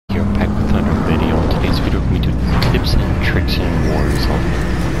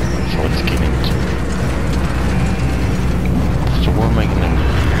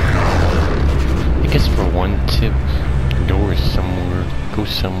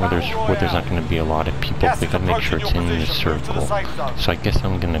somewhere where there's not going to be a lot of people. We gotta make sure it's in the circle. So I guess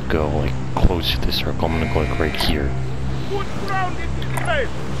I'm gonna go like close to the circle. I'm gonna go like right here.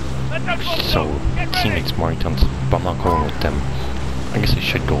 So teammates mark down, but I'm not going with them. I guess I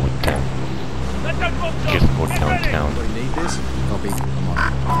should go with them. Just go downtown. Need this? Copy. Come on.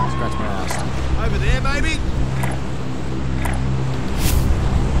 Scratch my ass. Over there, baby.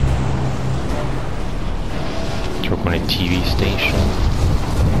 So we're going to TV station.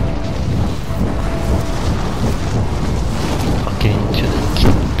 I'll get into the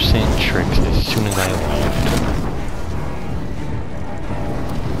tips and tricks as soon as I left.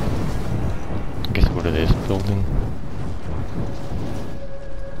 I guess I'll go to this building.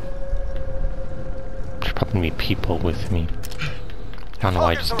 There's probably gonna be people with me. I don't know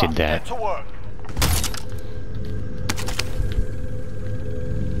why I just did that.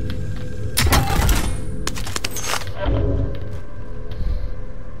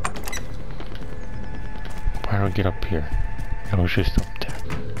 Why do I get up here? I was just up there.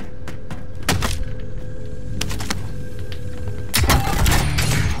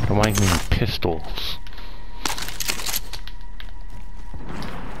 Why am I getting pistols?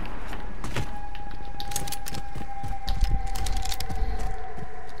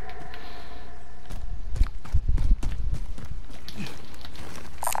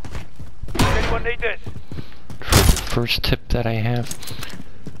 Anyone need this? For the first tip that I have,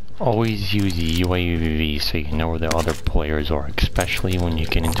 always use the UAV so you know where the other players are, especially when you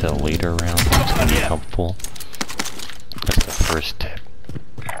get into the later rounds. It's gonna be helpful. That's the first tip.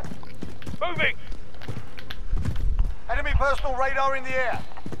 Moving! Enemy personal radar in the air.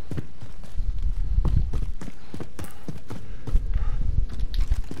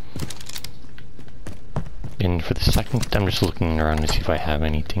 And for the second, I'm just looking around to see if I have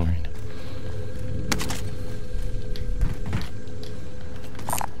anything right now.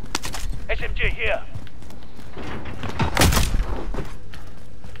 SMG here. I'm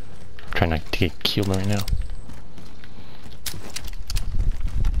trying not to get killed right now.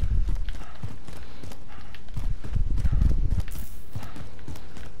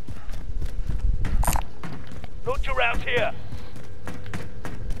 Launch around here.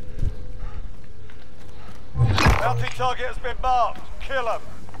 Bounty target has been marked. Kill him.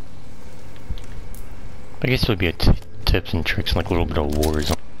 I guess it would be a tips and tricks and like a little bit of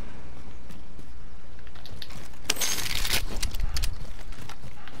Warzone.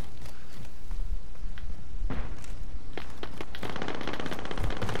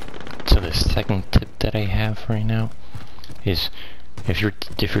 So the second tip that I have right now is if you're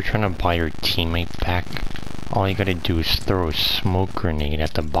trying to buy your teammate back, all you gotta do is throw a smoke grenade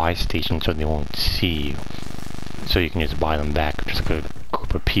at the buy station so they won't see you. So you can just buy them back. Just like a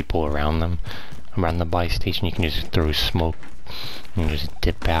group of people around them, around the buy station. You can just throw smoke and just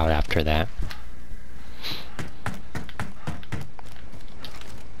dip out after that.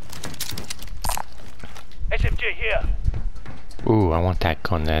 SMG here. Ooh, I want that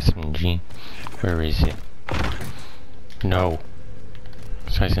gun, the SMG. Where is it? No.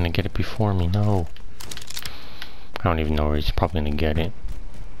 This guy's gonna get it before me. No. I don't even know where he's probably gonna get it.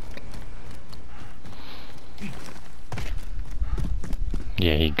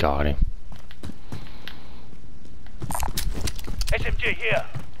 Yeah, he got it. SMG here.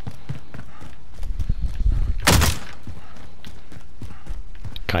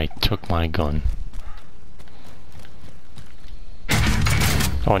 Guy took my gun.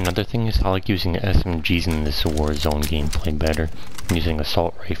 Oh, another thing is I like using SMGs in this Warzone gameplay better than using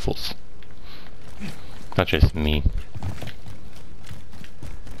assault rifles. Not just me.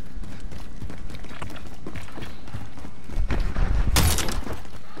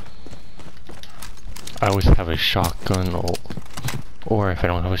 I always have a shotgun, or if I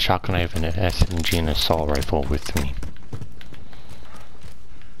don't have a shotgun, I have an SMG and assault rifle with me.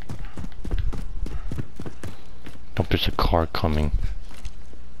 Oh, there's a car coming.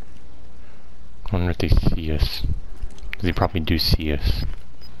 I wonder if they see us. They probably do see us.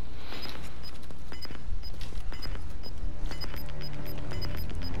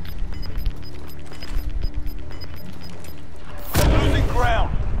 They're losing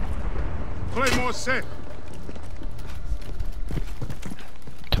ground. Play more safe.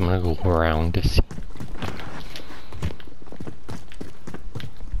 So I'm gonna go around to see.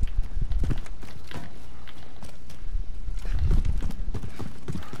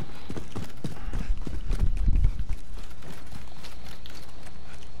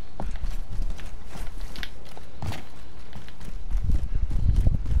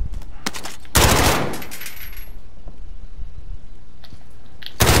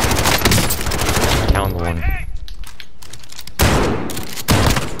 Down one.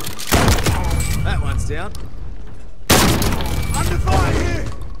 He's out. Under fire here!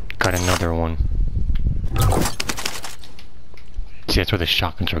 Got another one. See, that's where the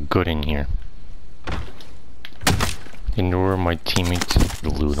shotguns are good in here. Ignore my teammates'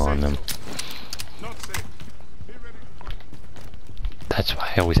 loot on them. Not safe. Be ready to fight. That's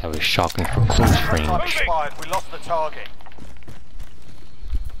why I always have a shotgun for close Time range. expired. We lost the target.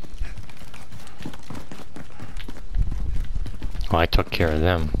 Well, I took care of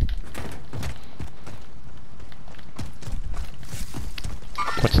them.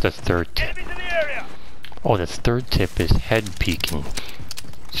 What's the third tip? Enemies in the area. Oh, the third tip is head peeking.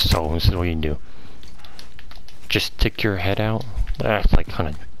 So, this is what you do. Just stick your head out. That's like kind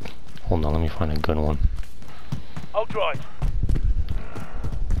of... Hold on, let me find a good one. I'll drive.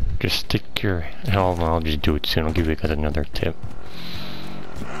 Just stick your... I'll just do it soon. I'll give you guys another tip.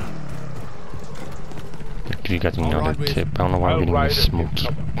 I'll give you guys another tip. I don't know why I'm getting this smoky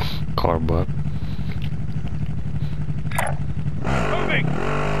car, but... Moving.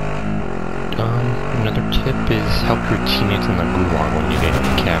 Another tip is help your teammates in the gulag when you get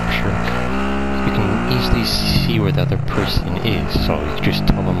captured. You can easily see where the other person is, so you just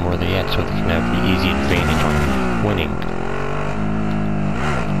tell them where they at so they can have the easy advantage on winning.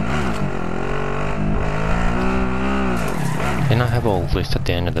 And I have a list at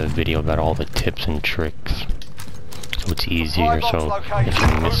the end of the video about all the tips and tricks. So it's easier, so if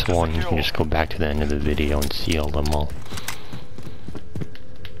you miss one, you can just go back to the end of the video and see all them all.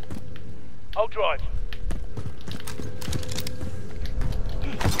 I'll drive.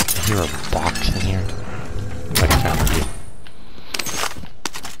 Is there a box in here? I found it.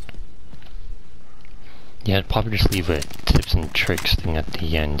 Yeah, I'd probably just leave a tips and tricks thing at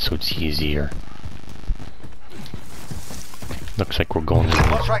the end so it's easier. Looks like we're going to this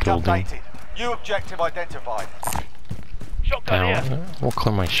Contract building. updated. New objective identified. Shotgun here. We'll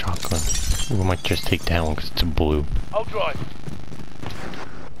clear my shotgun. We might just take that one because it's a blue. I'll drive.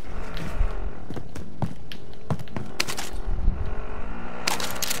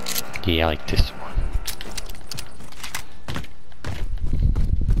 Yeah, I like this one.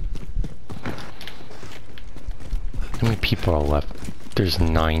 How many people are left? There's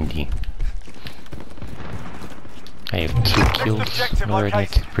 90. I have 2 kills already,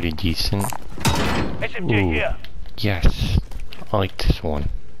 it's pretty decent. SMG Ooh, here. yes. I like this one.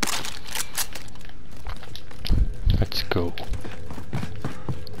 Let's go.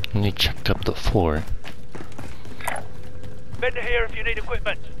 And they checked up the floor. Vendor here if you need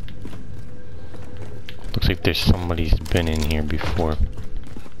equipment. Looks like there's somebody's been in here before.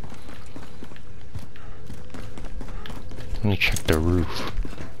 Let me check the roof.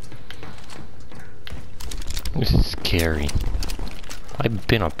 This is scary. I've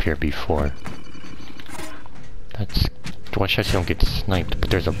been up here before. That's... Watch out so you don't get sniped, but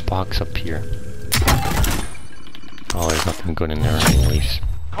there's a box up here. Oh, there's nothing good in there anyways.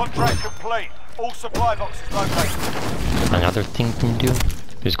 Contract complete. All supply boxes located. Another thing you can do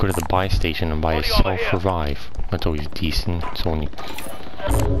is go to the buy station and buy a self-revive. That's always decent. It's only...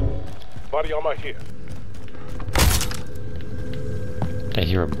 Body armor here. I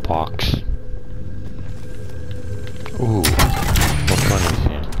hear a box. Ooh, what gun is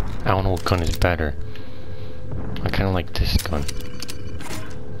it? I don't know what gun is better. I kind of like this gun.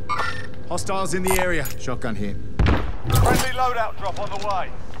 Hostiles in the area. Shotgun here. Friendly loadout drop on the way.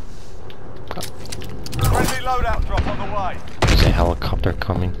 Friendly loadout drop on the way. There's a helicopter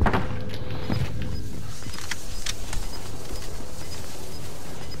coming.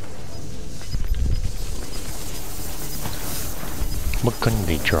 What gun did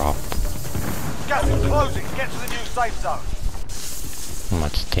they drop? Gas is closing. Get to the new safe zone. I'm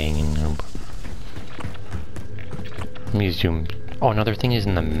not staying in there. Let me zoom. Oh, another thing is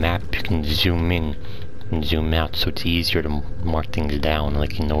in the map you can zoom in and zoom out, so it's easier to mark things down,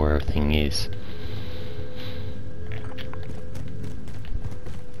 like you know where everything is.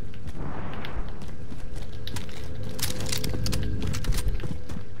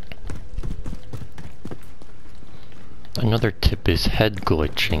 Another tip is head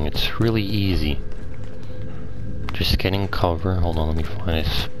glitching. It's really easy. Just getting cover. Hold on, let me find a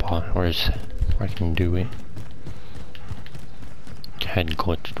spot where I can do it. Head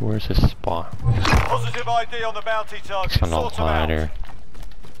glitched. Where's this spot? Positive ID on the bounty target. It's on Sort a 'em out. ladder.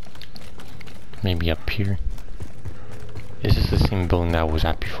 Maybe up here. Is this the same building that I was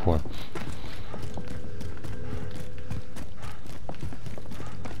at before?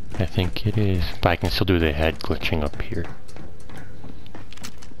 I think it is, but I can still do the head glitching up here.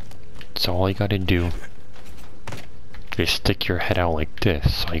 So all you gotta do is stick your head out like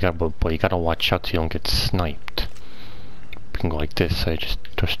this. So but you gotta watch out so you don't get sniped. can go like this, so you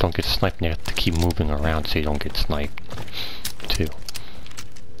just don't get sniped, and you have to keep moving around so you don't get sniped, too.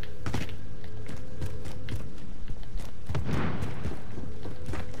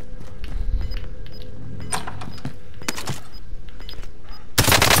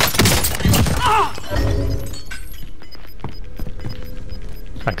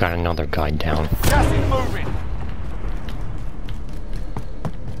 I got another guy down. Gas is moving.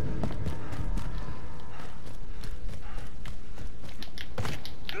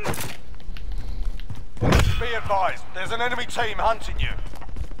 Be advised, there's an enemy team hunting you.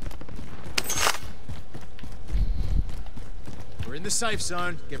 We're in the safe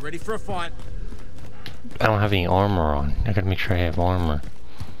zone. Get ready for a fight. I don't have any armor on. I gotta make sure I have armor.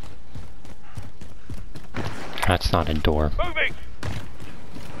 That's not a door. Moving.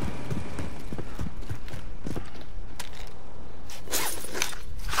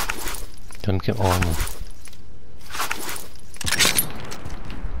 Don't get armor.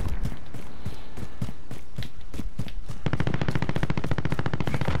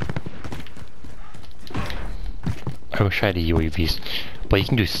 I wish I had a UAVs, but you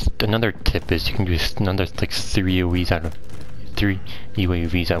can do another tip is you can do another like 3 UAVs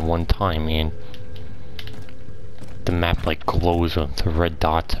at one time, and the map like glows with the red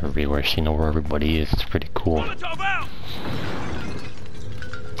dots everywhere, so you know where everybody is. It's pretty cool.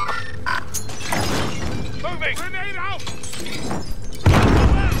 Moving. Grenade out!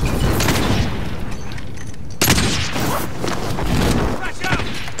 Flash out.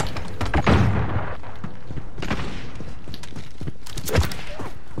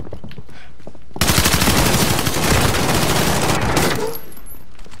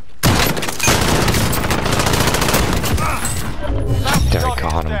 There, I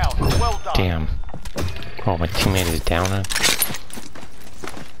got him. Down. Well done. Damn. Oh, my teammate is down now.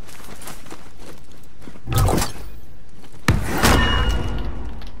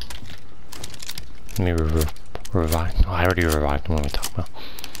 Let me revive. Oh, I already revived him. What am I talking about?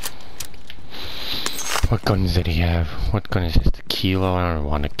 What guns did he have? What gun is this? The kilo? I don't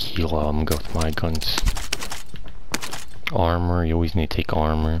want a kilo. I'm gonna go with my guns. Armor. You always need to take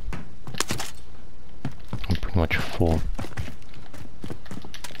armor. I'm pretty much full.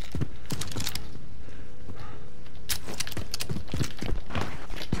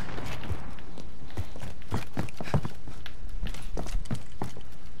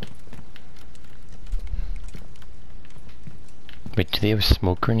 Wait, do they have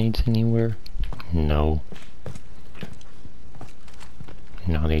smoke grenades anywhere? No.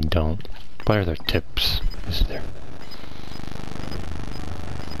 No, they don't. What are their tips? Is there?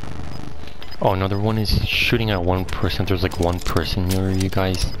 Oh, another one is shooting at one person. There's like one person near you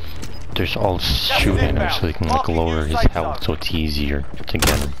guys. There's all shooting at him so they can like lower his health so it's easier to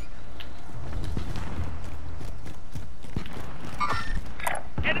get him.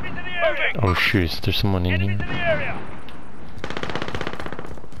 Enemies in the area. Oh shoot, there's someone in Enemies here. in the area.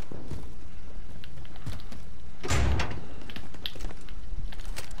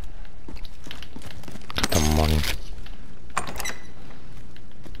 Got the money.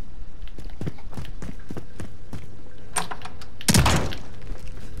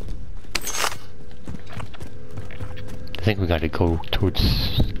 I think we gotta go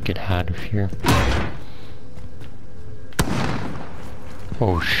towards, get out of here.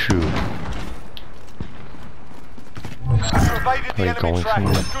 Oh shoot. You evaded the you enemy going track.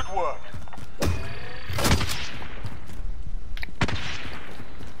 somewhere? Good work.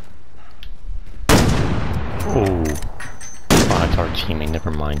 Oh. Oh, that's our teammate,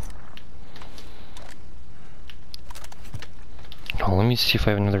 never mind. Oh, let me see if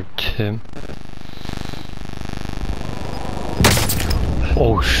I have another tip.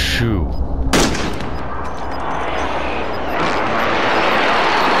 Oh shoot.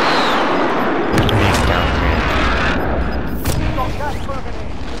 He's down here. Got gas moving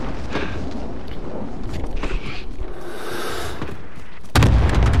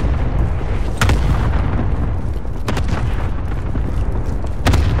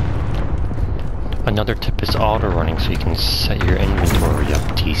in. Another tip is auto running so you can set your inventory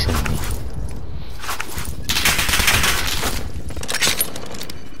up decently.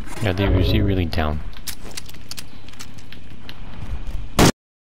 Yeah, is he really down?